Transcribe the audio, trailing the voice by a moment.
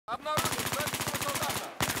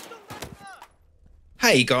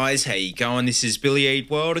Hey guys, how you going? This is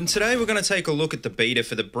BillyEatWorld, and today we're going to take a look at the beta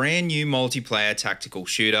for the brand new multiplayer tactical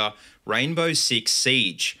shooter, Rainbow Six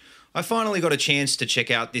Siege. I finally got a chance to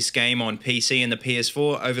check out this game on PC and the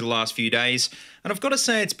PS4 over the last few days, and I've got to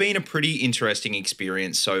say it's been a pretty interesting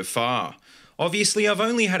experience so far. Obviously, I've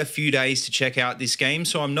only had a few days to check out this game,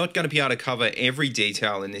 so I'm not going to be able to cover every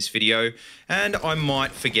detail in this video, and I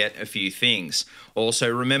might forget a few things. Also,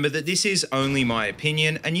 remember that this is only my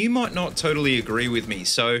opinion, and you might not totally agree with me,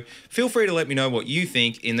 so feel free to let me know what you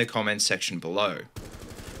think in the comments section below.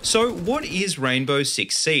 So, what is Rainbow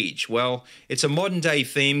Six Siege? Well, it's a modern-day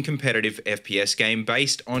theme competitive FPS game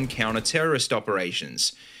based on counter-terrorist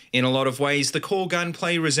operations. In a lot of ways, the core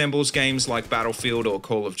gunplay resembles games like Battlefield or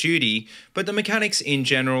Call of Duty, but the mechanics in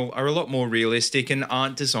general are a lot more realistic and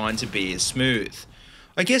aren't designed to be as smooth.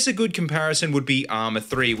 I guess a good comparison would be Arma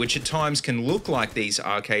 3, which at times can look like these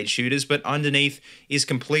arcade shooters, but underneath is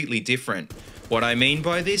completely different. What I mean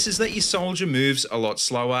by this is that your soldier moves a lot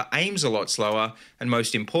slower, aims a lot slower, and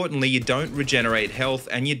most importantly, you don't regenerate health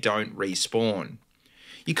and you don't respawn.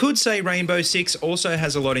 You could say Rainbow Six also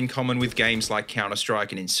has a lot in common with games like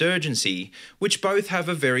Counter-Strike and Insurgency, which both have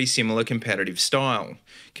a very similar competitive style.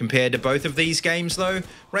 Compared to both of these games though,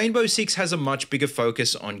 Rainbow Six has a much bigger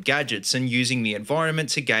focus on gadgets and using the environment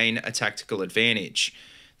to gain a tactical advantage.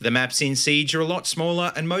 The maps in Siege are a lot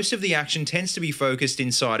smaller and most of the action tends to be focused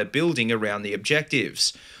inside a building around the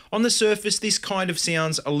objectives. On the surface, this kind of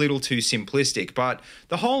sounds a little too simplistic, but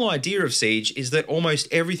the whole idea of Siege is that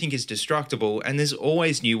almost everything is destructible and there's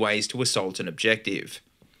always new ways to assault an objective.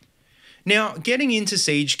 Now, getting into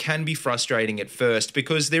Siege can be frustrating at first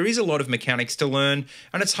because there is a lot of mechanics to learn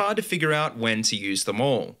and it's hard to figure out when to use them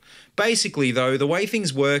all. Basically though, the way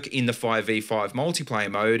things work in the 5v5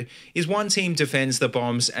 multiplayer mode is one team defends the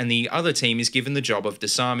bombs and the other team is given the job of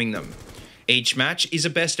disarming them. Each match is a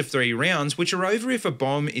best of 3 rounds, which are over if a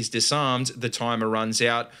bomb is disarmed, the timer runs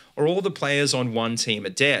out, or all the players on one team are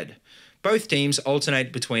dead. Both teams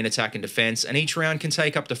alternate between attack and defense, and each round can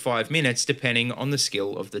take up to 5 minutes depending on the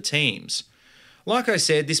skill of the teams. Like I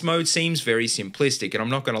said, this mode seems very simplistic, and I'm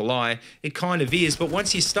not going to lie, it kind of is, but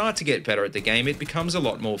once you start to get better at the game, it becomes a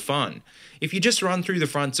lot more fun. If you just run through the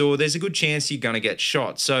front door, there's a good chance you're going to get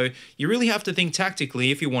shot, so you really have to think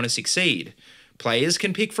tactically if you want to succeed. Players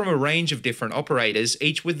can pick from a range of different operators,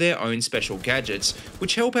 each with their own special gadgets,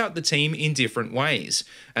 which help out the team in different ways.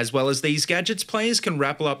 As well as these gadgets, players can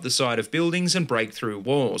rappel up the side of buildings and break through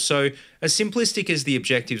walls, so as simplistic as the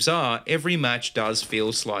objectives are, every match does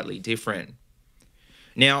feel slightly different.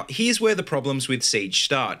 Now, here's where the problems with Siege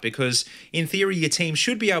start, because in theory your team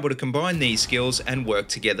should be able to combine these skills and work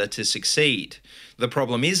together to succeed. The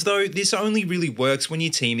problem is though, this only really works when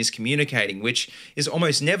your team is communicating, which is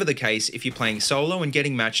almost never the case if you're playing solo and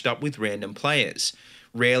getting matched up with random players.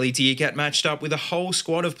 Rarely do you get matched up with a whole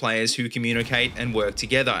squad of players who communicate and work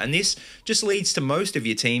together, and this just leads to most of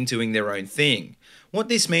your team doing their own thing. What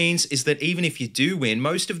this means is that even if you do win,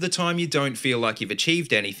 most of the time you don't feel like you've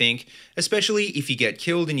achieved anything, especially if you get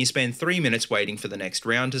killed and you spend 3 minutes waiting for the next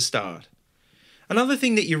round to start. Another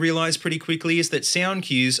thing that you realise pretty quickly is that sound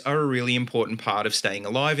cues are a really important part of staying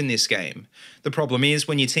alive in this game. The problem is,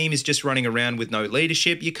 when your team is just running around with no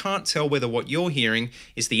leadership, you can't tell whether what you're hearing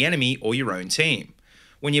is the enemy or your own team.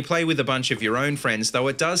 When you play with a bunch of your own friends though,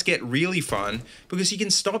 it does get really fun because you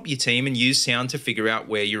can stop your team and use sound to figure out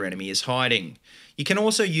where your enemy is hiding. You can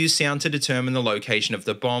also use sound to determine the location of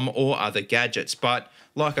the bomb or other gadgets, but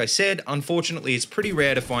like I said, unfortunately it's pretty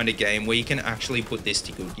rare to find a game where you can actually put this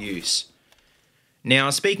to good use.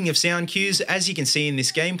 Now, speaking of sound cues, as you can see in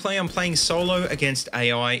this gameplay, I'm playing solo against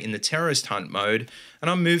AI in the terrorist hunt mode,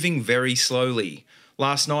 and I'm moving very slowly.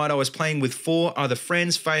 Last night I was playing with 4 other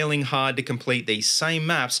friends, failing hard to complete these same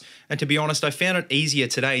maps, and to be honest, I found it easier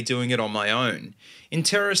today doing it on my own. In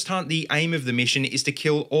Terrorist Hunt, the aim of the mission is to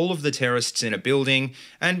kill all of the terrorists in a building,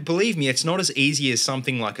 and believe me, it's not as easy as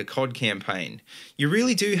something like a COD campaign. You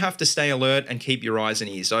really do have to stay alert and keep your eyes and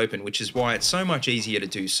ears open, which is why it's so much easier to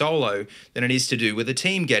do solo than it is to do with a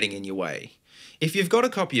team getting in your way. If you've got a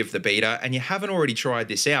copy of the beta and you haven't already tried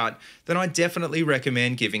this out, then I definitely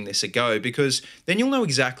recommend giving this a go, because then you'll know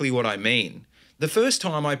exactly what I mean. The first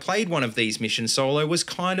time I played one of these missions solo was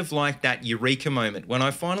kind of like that eureka moment when I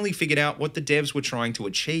finally figured out what the devs were trying to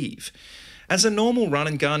achieve. As a normal run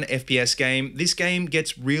and gun FPS game, this game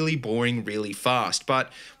gets really boring really fast,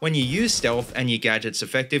 but when you use stealth and your gadgets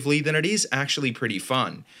effectively, then it is actually pretty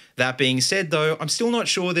fun. That being said though, I'm still not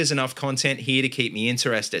sure there's enough content here to keep me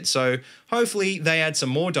interested, so hopefully they add some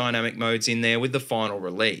more dynamic modes in there with the final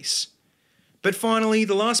release. But finally,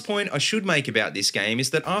 the last point I should make about this game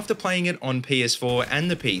is that after playing it on PS4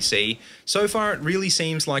 and the PC, so far it really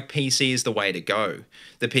seems like PC is the way to go.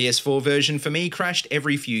 The PS4 version for me crashed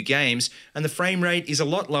every few games, and the frame rate is a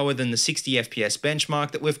lot lower than the 60 FPS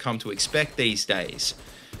benchmark that we've come to expect these days.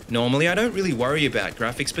 Normally I don't really worry about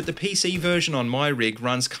graphics, but the PC version on my rig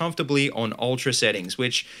runs comfortably on ultra settings,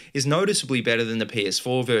 which is noticeably better than the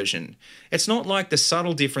PS4 version. It's not like the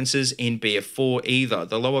subtle differences in BF4 either.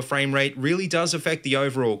 The lower frame rate really does affect the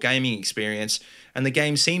overall gaming experience, and the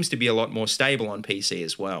game seems to be a lot more stable on PC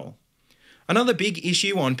as well. Another big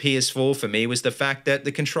issue on PS4 for me was the fact that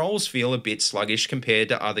the controls feel a bit sluggish compared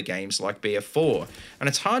to other games like BF4, and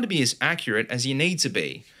it's hard to be as accurate as you need to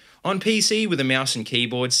be. On PC with a mouse and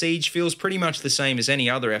keyboard, Siege feels pretty much the same as any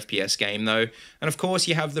other FPS game though, and of course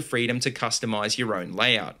you have the freedom to customize your own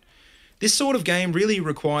layout. This sort of game really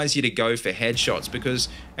requires you to go for headshots because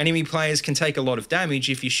enemy players can take a lot of damage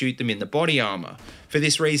if you shoot them in the body armor. For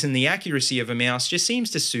this reason, the accuracy of a mouse just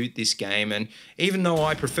seems to suit this game, and even though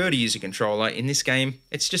I prefer to use a controller, in this game,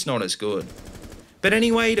 it's just not as good. But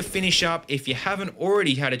anyway, to finish up, if you haven't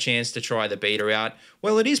already had a chance to try the beta out,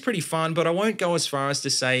 well, it is pretty fun, but I won't go as far as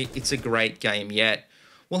to say it's a great game yet.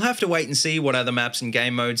 We'll have to wait and see what other maps and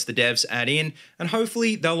game modes the devs add in, and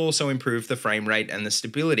hopefully they'll also improve the frame rate and the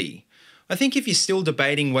stability. I think if you're still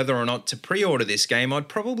debating whether or not to pre-order this game, I'd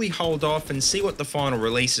probably hold off and see what the final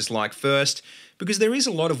release is like first, because there is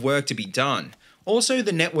a lot of work to be done. Also,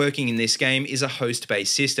 the networking in this game is a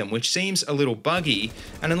host-based system, which seems a little buggy,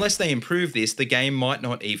 and unless they improve this, the game might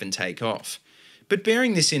not even take off. But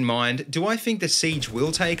bearing this in mind, do I think that Siege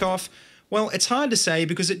will take off? Well, it's hard to say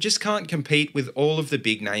because it just can't compete with all of the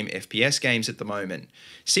big-name FPS games at the moment.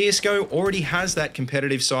 CSGO already has that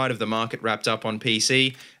competitive side of the market wrapped up on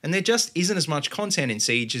PC, and there just isn't as much content in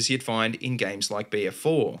Siege as you'd find in games like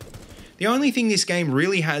BF4. The only thing this game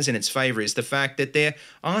really has in its favour is the fact that there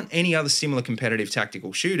aren't any other similar competitive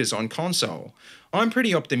tactical shooters on console. I'm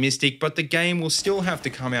pretty optimistic, but the game will still have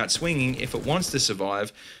to come out swinging if it wants to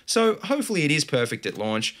survive, so hopefully it is perfect at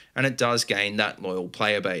launch and it does gain that loyal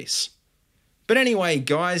player base. But anyway,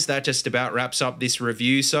 guys, that just about wraps up this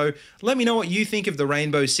review, so let me know what you think of the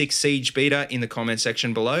Rainbow Six Siege beta in the comment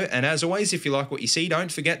section below, and as always, if you like what you see,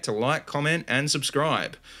 don't forget to like, comment, and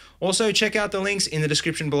subscribe. Also, check out the links in the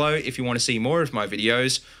description below if you want to see more of my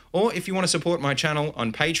videos, or if you want to support my channel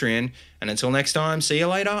on Patreon, and until next time, see you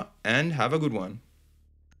later, and have a good one.